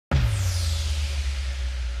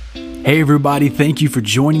Hey everybody, thank you for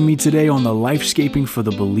joining me today on the Lifescaping for the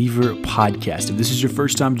Believer podcast. If this is your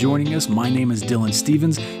first time joining us, my name is Dylan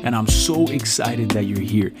Stevens, and I'm so excited that you're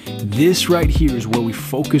here. This right here is where we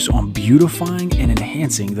focus on beautifying and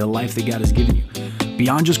enhancing the life that God has given you.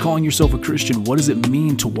 Beyond just calling yourself a Christian, what does it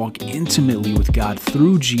mean to walk intimately with God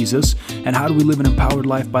through Jesus, and how do we live an empowered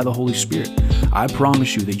life by the Holy Spirit? I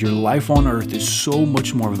promise you that your life on earth is so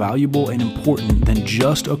much more valuable and important than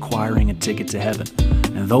just acquiring a ticket to heaven.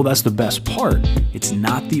 And though that's the best part, it's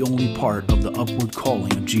not the only part of the upward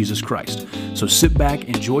calling of Jesus Christ. So sit back,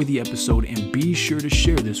 enjoy the episode, and be sure to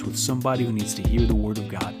share this with somebody who needs to hear the Word of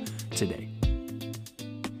God today.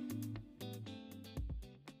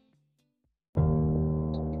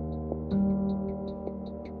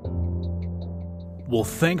 Well,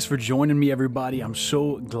 thanks for joining me, everybody. I'm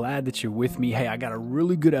so glad that you're with me. Hey, I got a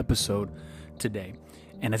really good episode today,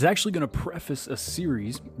 and it's actually going to preface a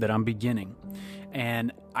series that I'm beginning.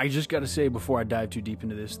 And I just got to say before I dive too deep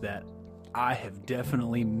into this that I have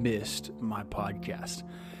definitely missed my podcast.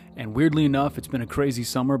 And weirdly enough, it's been a crazy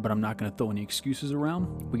summer, but I'm not going to throw any excuses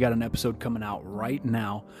around. We got an episode coming out right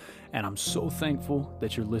now, and I'm so thankful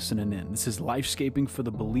that you're listening in. This is Lifescaping for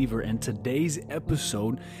the Believer, and today's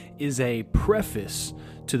episode is a preface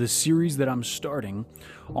to the series that I'm starting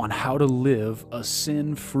on how to live a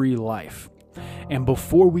sin-free life. And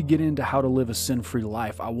before we get into how to live a sin-free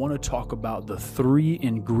life, I want to talk about the 3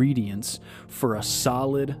 ingredients for a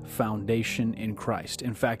solid foundation in Christ.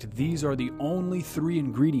 In fact, these are the only 3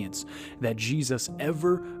 ingredients that Jesus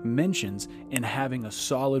ever mentions in having a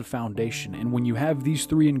solid foundation. And when you have these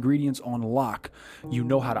 3 ingredients on lock, you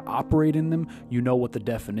know how to operate in them, you know what the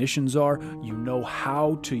definitions are, you know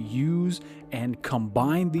how to use and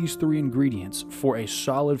combine these 3 ingredients for a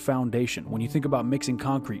solid foundation. When you think about mixing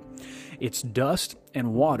concrete, it's dust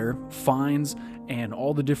and water, fines, and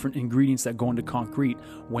all the different ingredients that go into concrete.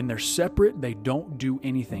 When they're separate, they don't do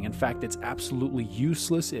anything. In fact, it's absolutely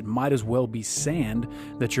useless. It might as well be sand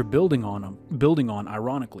that you're building on,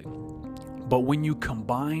 ironically. But when you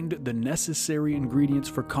combine the necessary ingredients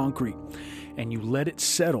for concrete and you let it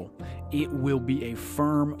settle, it will be a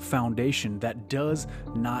firm foundation that does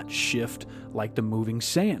not shift like the moving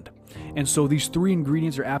sand. And so these 3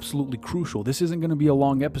 ingredients are absolutely crucial. This isn't going to be a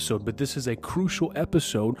long episode, but this is a crucial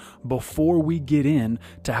episode before we get in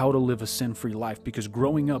to how to live a sin-free life. Because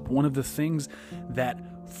growing up, one of the things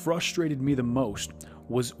that frustrated me the most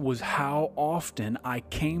was how often I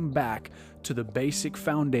came back to the basic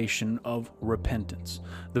foundation of repentance,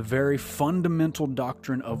 the very fundamental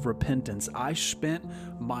doctrine of repentance. I spent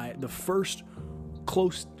the first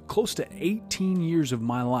close to 18 years of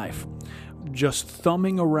my life just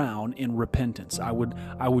thumbing around in repentance. I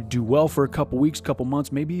would do well for a couple weeks, couple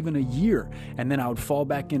months, maybe even a year, and then I would fall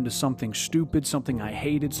back into something stupid, something I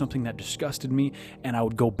hated, something that disgusted me, and I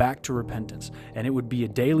would go back to repentance. And it would be a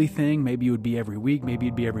daily thing. Maybe it would be every week, maybe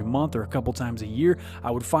it'd be every month or a couple times a year. I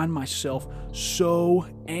would find myself so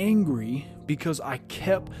angry because I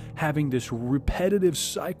kept having this repetitive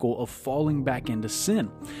cycle of falling back into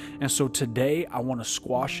sin. And so today I want to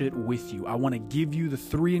squash it with you. I want to give you the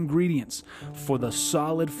 3 ingredients for the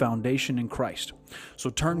solid foundation in Christ. So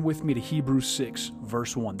turn with me to Hebrews 6,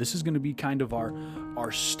 verse 1. This is going to be kind of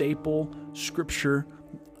our staple scripture,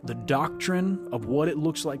 the doctrine of what it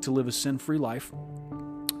looks like to live a sin-free life.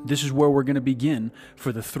 This is where we're going to begin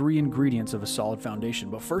for the 3 ingredients of a solid foundation.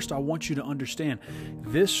 But first, I want you to understand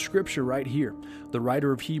this scripture right here. The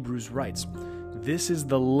writer of Hebrews writes, this is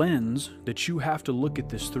the lens that you have to look at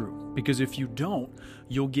this through. Because if you don't,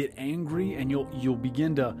 you'll get angry and you'll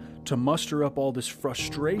begin to muster up all this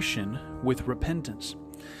frustration with repentance.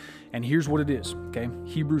 And here's what it is, okay?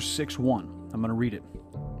 Hebrews 6:1. I'm going to read it.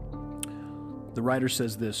 The writer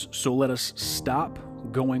says this, so let us stop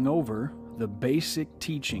going over the basic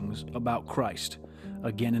teachings about Christ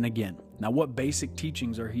again and again. Now, what basic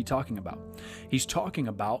teachings are he talking about? He's talking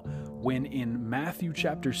about when in Matthew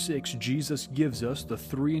chapter 6, Jesus gives us the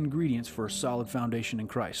 3 ingredients for a solid foundation in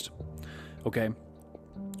Christ. Okay?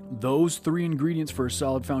 Those 3 ingredients for a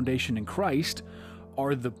solid foundation in Christ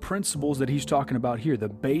are the principles that he's talking about here, the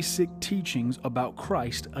basic teachings about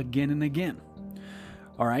Christ again and again.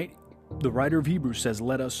 All right? The writer of Hebrews says,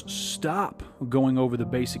 let us stop going over the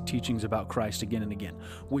basic teachings about Christ again and again,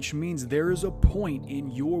 which means there is a point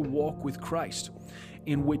in your walk with Christ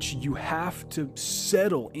in which you have to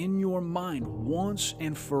settle in your mind once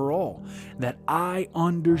and for all that I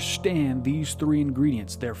understand these 3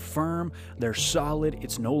 ingredients. They're firm, they're solid,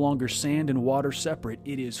 it's no longer sand and water separate.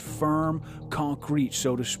 It is firm concrete,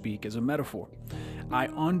 so to speak, as a metaphor. I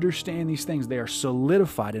understand these things. They are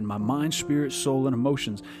solidified in my mind, spirit, soul, and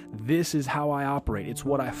emotions. This is how I operate. It's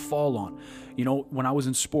what I fall on. You know, when I was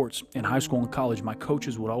in sports in high school and college, my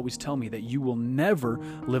coaches would always tell me that you will never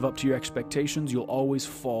live up to your expectations. You'll always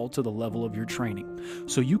fall to the level of your training.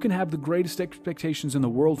 So you can have the greatest expectations in the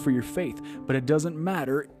world for your faith, but it doesn't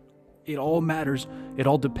matter. It all matters. It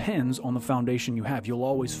all depends on the foundation you have. You'll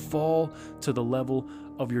always fall to the level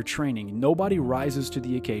of your training. Nobody rises to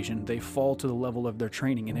the occasion. They fall to the level of their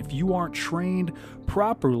training. And if you aren't trained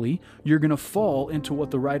properly, you're going to fall into what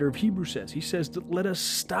the writer of Hebrews says. He says, let us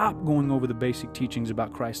stop going over the basic teachings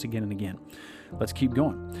about Christ again and again. Let's keep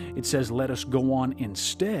going. It says, let us go on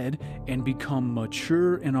instead and become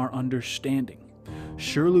mature in our understanding.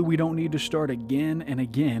 Surely we don't need to start again and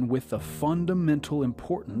again with the fundamental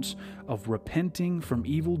importance of repenting from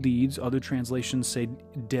evil deeds. Other translations say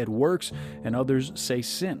dead works, and others say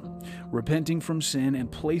sin. Repenting from sin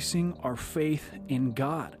and placing our faith in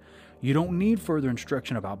God. You don't need further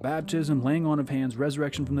instruction about baptism, laying on of hands,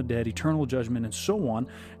 resurrection from the dead, eternal judgment, and so on.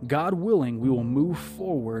 God willing, we will move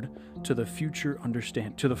forward to the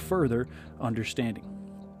further understanding.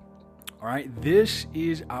 All right, this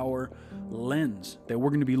is our lens that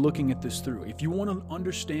we're going to be looking at this through. If you want to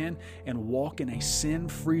understand and walk in a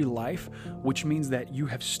sin-free life, which means that you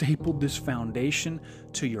have stapled this foundation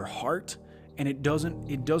to your heart and it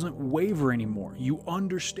doesn't waver anymore. You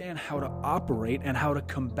understand how to operate and how to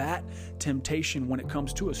combat temptation when it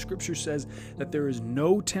comes to us. Scripture says that there is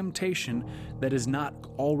no temptation that is not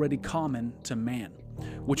already common to man,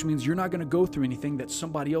 which means you're not going to go through anything that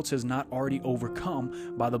somebody else has not already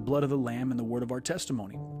overcome by the blood of the Lamb and the word of our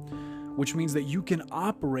testimony. Which means that you can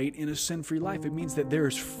operate in a sin-free life. It means that there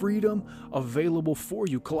is freedom available for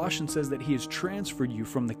you. Colossians says that he has transferred you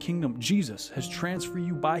from the kingdom. Jesus has transferred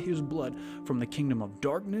you by his blood from the kingdom of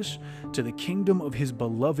darkness to the kingdom of his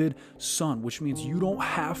beloved Son, which means you don't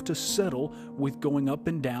have to settle with going up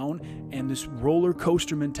and down and this roller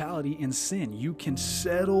coaster mentality in sin. You can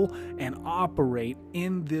settle and operate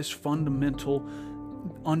in this fundamental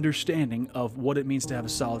understanding of what it means to have a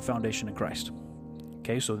solid foundation in Christ.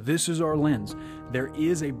 Okay, so this is our lens. There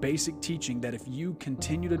is a basic teaching that if you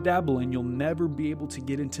continue to dabble in, you'll never be able to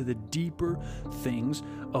get into the deeper things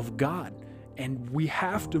of God. And we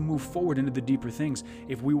have to move forward into the deeper things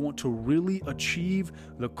if we want to really achieve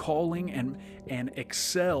the calling and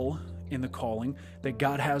excel in the calling that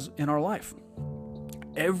God has in our life.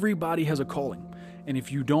 Everybody has a calling. And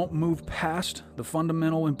if you don't move past the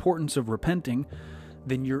fundamental importance of repenting,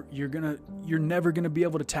 then you're never gonna be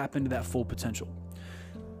able to tap into that full potential.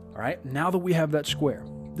 All right, now that we have that square,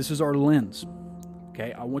 this is our lens.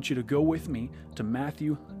 Okay, I want you to go with me to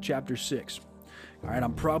Matthew chapter 6. All right,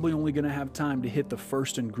 I'm probably only going to have time to hit the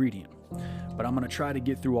first ingredient, but I'm going to try to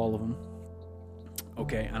get through all of them.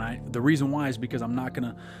 Okay, and the reason why is because I'm not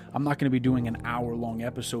gonna be doing an hour-long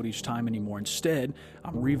episode each time anymore. Instead,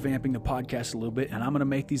 I'm revamping the podcast a little bit, and I'm gonna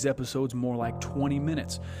make these episodes more like 20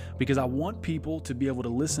 minutes because I want people to be able to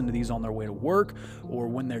listen to these on their way to work or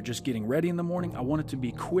when they're just getting ready in the morning. I want it to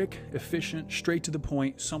be quick, efficient, straight to the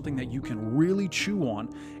point, something that you can really chew on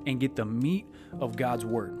and get the meat of God's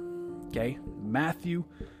word. Okay,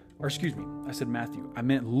 I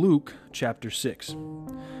meant Luke chapter 6.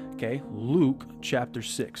 Okay, Luke chapter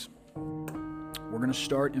 6. We're going to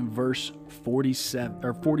start in verse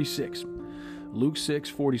 46. Luke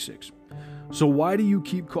 6:46. So why do you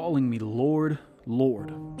keep calling me Lord,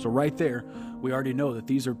 Lord? So right there, we already know that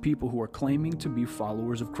these are people who are claiming to be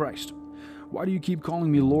followers of Christ. Why do you keep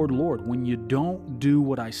calling me Lord, Lord when you don't do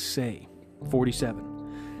what I say?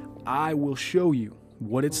 47. I will show you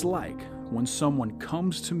what it's like when someone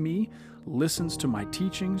comes to me, listens to my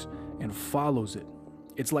teachings, and follows it.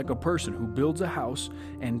 It's like a person who builds a house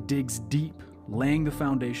and digs deep, laying the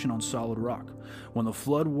foundation on solid rock. When the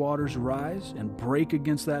flood waters rise and break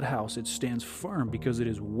against that house, it stands firm because it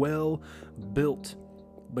is well built.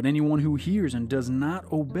 But anyone who hears and does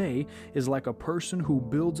not obey is like a person who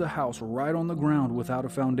builds a house right on the ground without a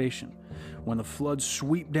foundation. When the floods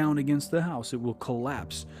sweep down against the house, it will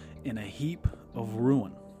collapse in a heap of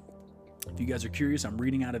ruin. If you guys are curious, I'm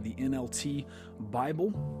reading out of the NLT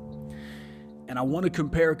Bible. And I want to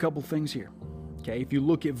compare a couple things here. Okay, if you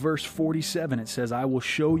look at verse 47, it says, I will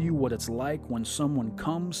show you what it's like when someone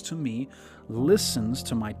comes to me, listens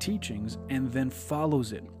to my teachings, and then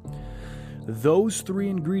follows it. Those three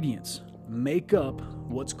ingredients make up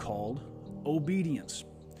what's called obedience.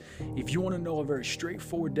 If you want to know a very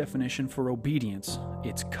straightforward definition for obedience,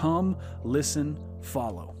 it's come, listen,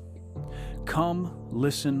 follow. Come,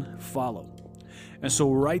 listen, follow. And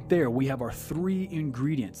so right there, we have our three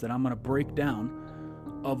ingredients that I'm going to break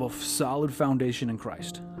down of a solid foundation in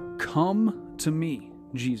Christ. Come to me,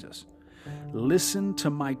 Jesus. Listen to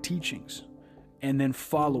my teachings and then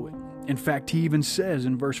follow it. In fact, he even says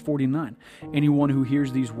in verse 49, anyone who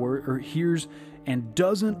hears these words or hears and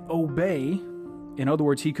doesn't obey, in other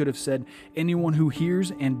words, he could have said, anyone who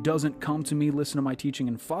hears and doesn't come to me, listen to my teaching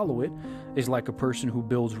and follow it, is like a person who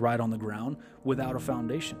builds right on the ground without a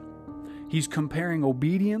foundation. He's comparing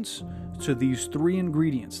obedience to these three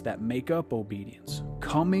ingredients that make up obedience: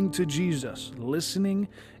 coming to Jesus, listening,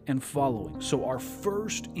 and following. So our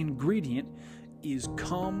first ingredient is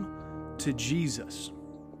come to Jesus.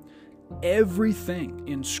 Everything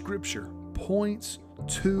in Scripture points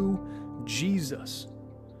to Jesus.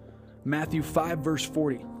 Matthew 5, verse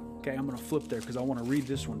 40. Okay, I'm going to flip there because I want to read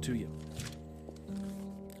this one to you.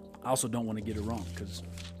 I also don't want to get it wrong because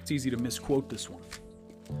it's easy to misquote this one.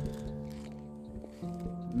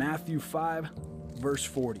 Matthew 5, verse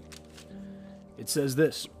 40. It says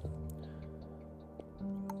this.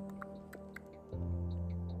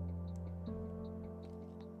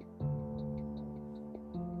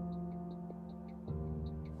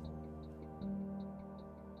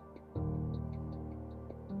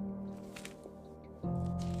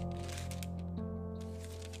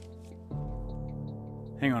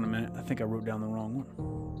 Hang on a minute. I think I wrote down the wrong one.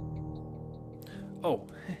 Oh,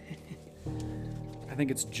 I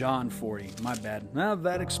think it's John 40. My bad. Now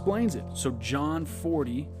that explains it. So John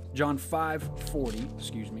 5:40,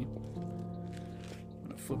 excuse me. I'm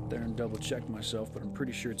going to flip there and double check myself, but I'm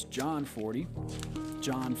pretty sure it's John 40.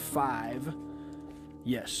 John 5.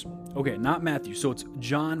 Yes. Okay, not Matthew. So it's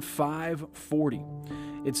John 5:40.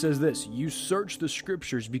 It says this: you search the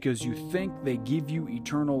Scriptures because you think they give you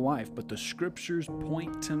eternal life, but the Scriptures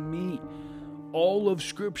point to me. All of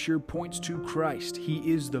Scripture points to Christ.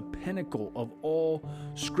 He is the pinnacle of all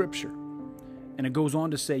Scripture. And it goes on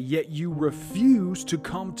to say, yet you refuse to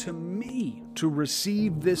come to me to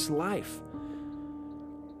receive this life.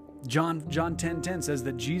 John 10:10 says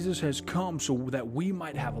that Jesus has come so that we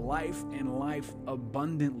might have life and life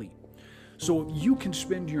abundantly. So you can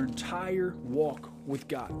spend your entire walk with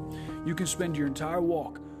God. You can spend your entire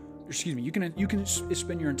you can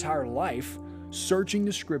spend your entire life searching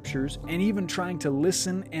the Scriptures and even trying to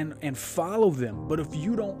listen and follow them. But if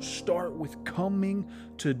you don't start with coming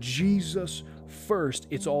to Jesus first,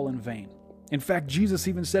 it's all in vain. In fact, Jesus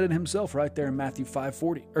even said it himself right there in John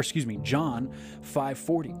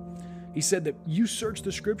 5:40. He said that you search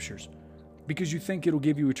the Scriptures because you think it'll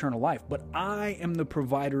give you eternal life. But I am the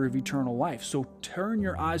provider of eternal life. So turn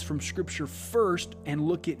your eyes from Scripture first and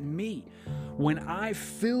look at me. When I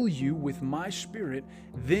fill you with my Spirit,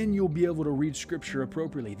 then you'll be able to read Scripture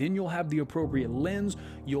appropriately. Then you'll have the appropriate lens.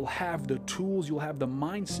 You'll have the tools. You'll have the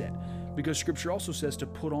mindset. Because Scripture also says to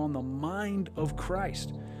put on the mind of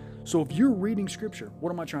Christ. So if you're reading Scripture,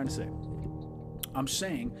 what am I trying to say? I'm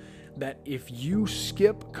saying that if you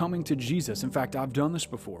skip coming to Jesus, in fact, I've done this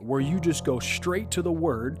before, where you just go straight to the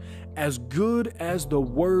Word, as good as the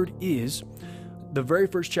Word is, the very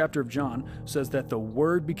first chapter of John says that the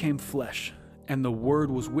Word became flesh, and the Word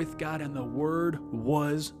was with God, and the Word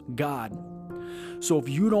was God. So if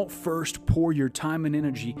you don't first pour your time and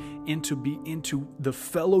energy into the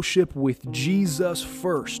fellowship with Jesus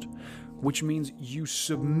first, which means you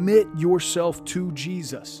submit yourself to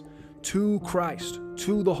Jesus, to Christ,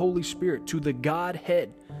 to the Holy Spirit, to the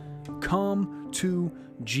Godhead. Come to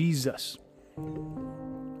Jesus.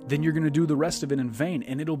 Then you're going to do the rest of it in vain,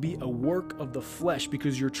 and it'll be a work of the flesh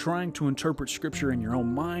because you're trying to interpret Scripture in your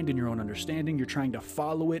own mind, in your own understanding. You're trying to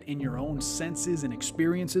follow it in your own senses and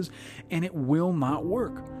experiences, and it will not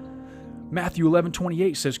work. Matthew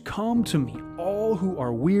 11:28 says, come to me, all who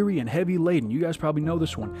are weary and heavy laden. You guys probably know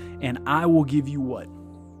this one. And I will give you what?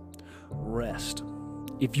 Rest.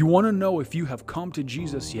 If you want to know if you have come to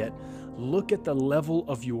Jesus yet, look at the level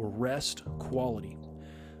of your rest quality.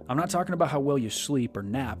 I'm not talking about how well you sleep or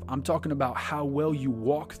nap. I'm talking about how well you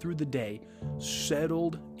walk through the day,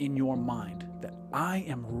 settled in your mind, that I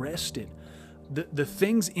am rested. The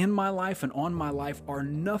things in my life and on my life are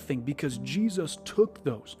nothing because Jesus took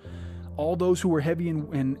those. All those who are heavy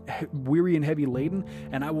and weary and heavy laden,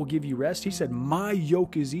 and I will give you rest. He said, my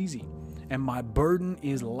yoke is easy and my burden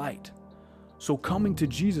is light. So coming to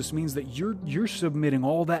Jesus means that you're submitting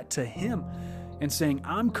all that to Him and saying,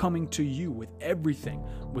 I'm coming to you with everything,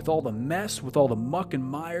 with all the mess, with all the muck and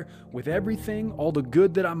mire, with everything, all the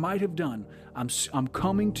good that I might have done. I'm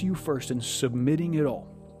coming to you first and submitting it all.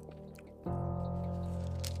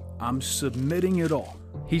 I'm submitting it all.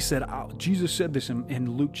 He said, Jesus said this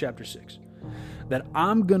in Luke chapter 6, that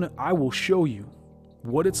I will show you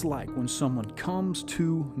what it's like when someone comes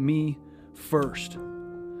to me first.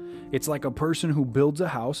 It's like a person who builds a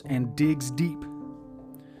house and digs deep.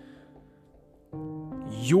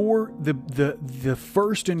 the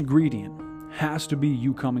first ingredient has to be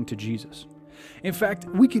you coming to Jesus. In fact,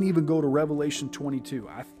 we can even go to Revelation 22.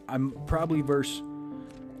 I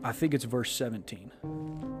think it's verse 17.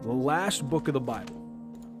 The last book of the Bible.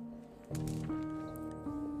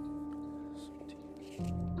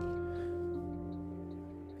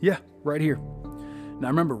 Yeah, right here. Now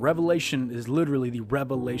remember, Revelation is literally the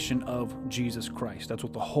revelation of Jesus Christ. That's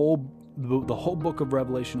what the whole book of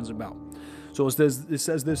Revelation is about. So it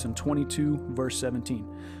says this in 22 verse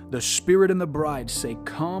 17. The Spirit and the bride say,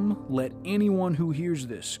 "Come, let anyone who hears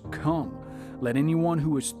this come. Let anyone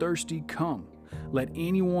who is thirsty come. Let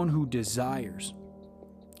anyone who desires."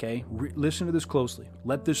 Okay, listen to this closely.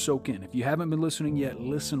 Let this soak in. If you haven't been listening yet,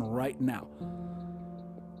 listen right now.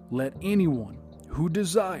 Let anyone who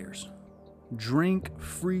desires drink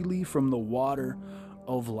freely from the water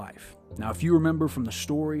of life. Now, if you remember from the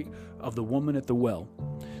story of the woman at the well,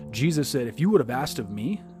 Jesus said, if you would have asked of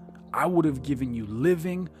me, I would have given you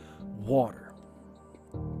living water.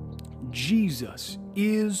 Jesus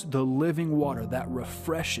is the living water that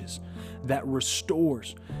refreshes, that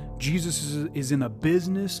restores. Jesus is in a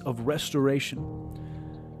business of restoration.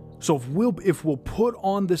 So if we'll put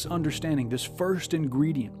on this understanding, this first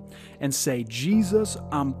ingredient, and say, Jesus,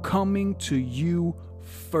 I'm coming to you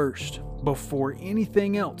first before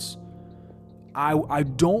anything else. I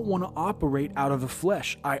don't want to operate out of the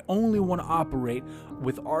flesh. I only want to operate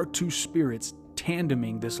with our two spirits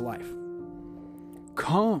tandeming this life.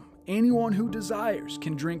 Come, anyone who desires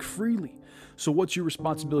can drink freely. So what's your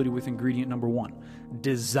responsibility with ingredient number one?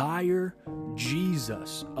 Desire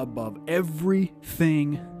Jesus above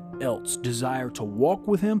everything else. Desire to walk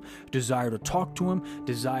with him, desire to talk to him,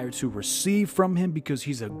 desire to receive from him, because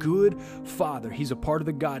he's a good Father. He's a part of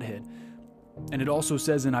the Godhead. And it also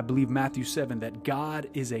says in, I believe, Matthew 7, that God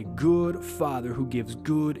is a good Father who gives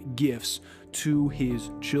good gifts to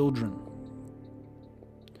his children.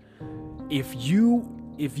 If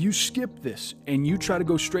you skip this and you try to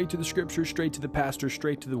go straight to the scripture, straight to the pastor,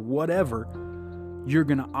 straight to the whatever, you're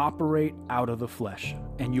going to operate out of the flesh,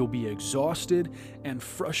 and you'll be exhausted and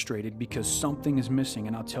frustrated because something is missing.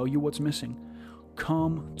 And I'll tell you what's missing.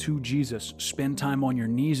 Come to Jesus. Spend time on your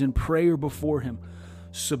knees in prayer before him,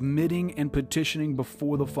 submitting and petitioning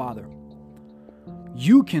before the Father.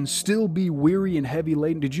 You can still be weary and heavy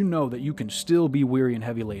laden. Did you know that you can still be weary and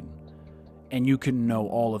heavy laden, and you can know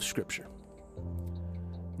all of Scripture?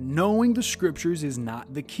 Knowing the Scriptures is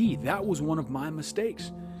not the key. That was one of my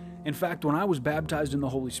mistakes. In fact, when I was baptized in the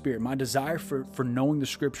Holy Spirit, my desire for knowing the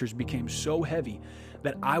Scriptures became so heavy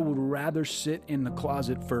that I would rather sit in the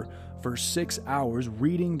closet for 6 hours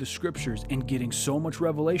reading the Scriptures and getting so much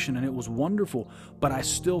revelation, and it was wonderful, but I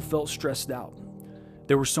still felt stressed out.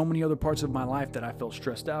 There were so many other parts of my life that I felt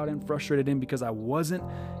stressed out and frustrated in because I wasn't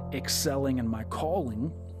excelling in my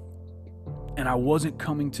calling, and I wasn't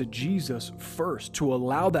coming to Jesus first to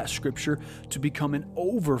allow that Scripture to become an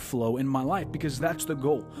overflow in my life, because that's the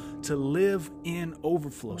goal, to live in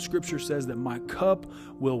overflow. Scripture says that my cup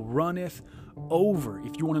will runneth over.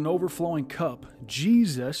 If you want an overflowing cup,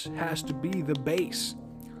 Jesus has to be the base.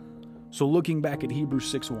 So looking back at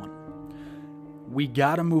Hebrews 6:1, we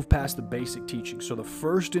got to move past the basic teaching. So the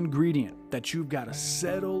first ingredient that you've got to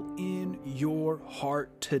settle in your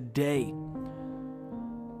heart today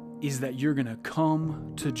is that you're going to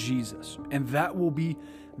come to Jesus. And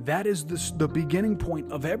that is the beginning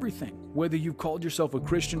point of everything. Whether you've called yourself a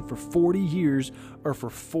Christian for 40 years or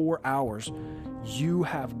for 4 hours, you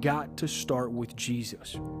have got to start with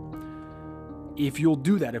Jesus. If you'll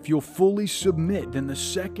do that, if you'll fully submit, then the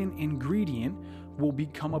second ingredient will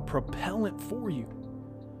become a propellant for you.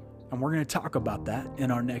 And we're going to talk about that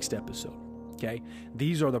in our next episode. Okay?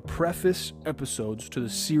 These are the preface episodes to the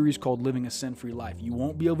series called Living a Sin-Free Life. You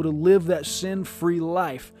won't be able to live that sin-free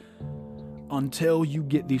life until you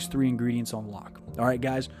get these 3 ingredients on lock. All right,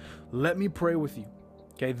 guys, let me pray with you.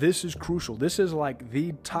 Okay, this is crucial. This is like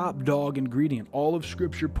the top dog ingredient. All of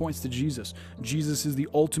Scripture points to Jesus. Jesus is the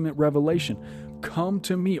ultimate revelation. Come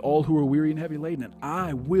to me, all who are weary and heavy laden, and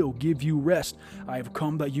I will give you rest. I have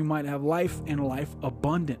come that you might have life and life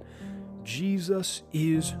abundant. Jesus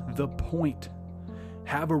is the point.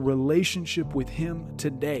 Have a relationship with him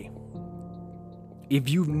today. If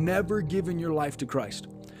you've never given your life to Christ,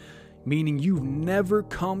 meaning you've never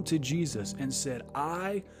come to Jesus and said,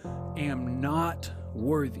 I am not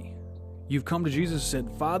worthy. You've come to Jesus and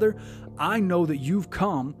said, Father, I know that you've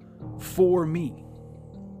come for me.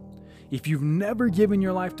 If you've never given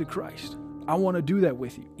your life to Christ, I want to do that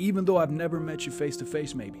with you, even though I've never met you face to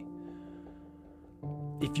face maybe.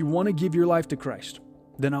 If you want to give your life to Christ,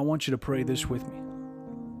 then I want you to pray this with me.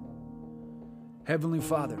 Heavenly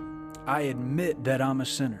Father, I admit that I'm a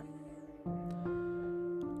sinner.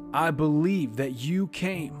 I believe that you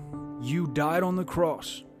came, you died on the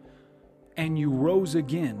cross, and you rose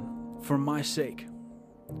again for my sake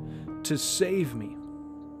to save me.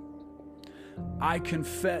 I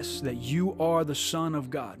confess that you are the Son of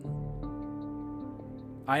God.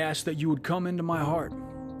 I ask that you would come into my heart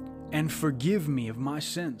and forgive me of my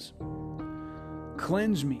sins.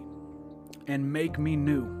 Cleanse me and make me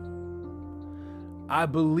new. I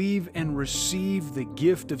believe and receive the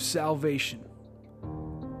gift of salvation.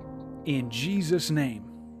 In Jesus' name,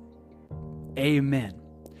 amen.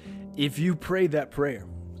 If you prayed that prayer,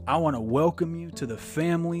 I want to welcome you to the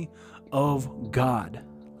family of God.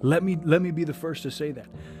 Let me be the first to say that.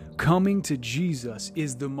 Coming to Jesus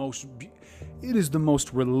is the most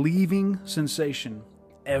relieving sensation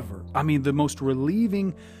ever. I mean, the most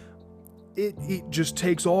relieving. It just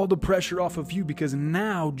takes all the pressure off of you, because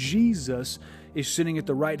now Jesus is sitting at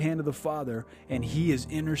the right hand of the Father and He is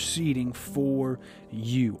interceding for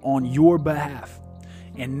you on your behalf.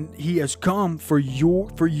 And He has come for you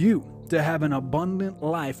to have an abundant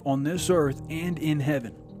life on this earth and in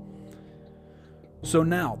heaven. So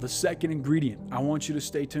now, the second ingredient, I want you to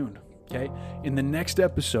stay tuned, okay? In the next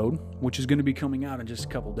episode, which is going to be coming out in just a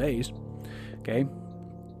couple days, okay,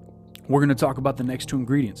 we're going to talk about the next two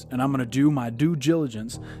ingredients, and I'm going to do my due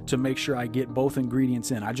diligence to make sure I get both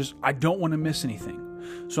ingredients in. I don't want to miss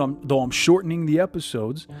anything. So though I'm shortening the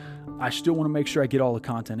episodes, I still want to make sure I get all the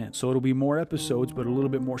content in. So it'll be more episodes, but a little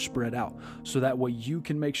bit more spread out. So that way you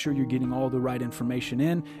can make sure you're getting all the right information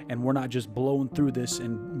in, and we're not just blowing through this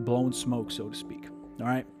and blowing smoke, so to speak. All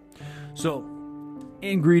right. So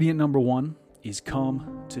ingredient number 1 is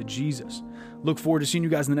come to Jesus. Look forward to seeing you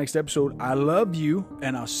guys in the next episode. I love you,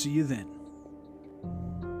 and I'll see you then.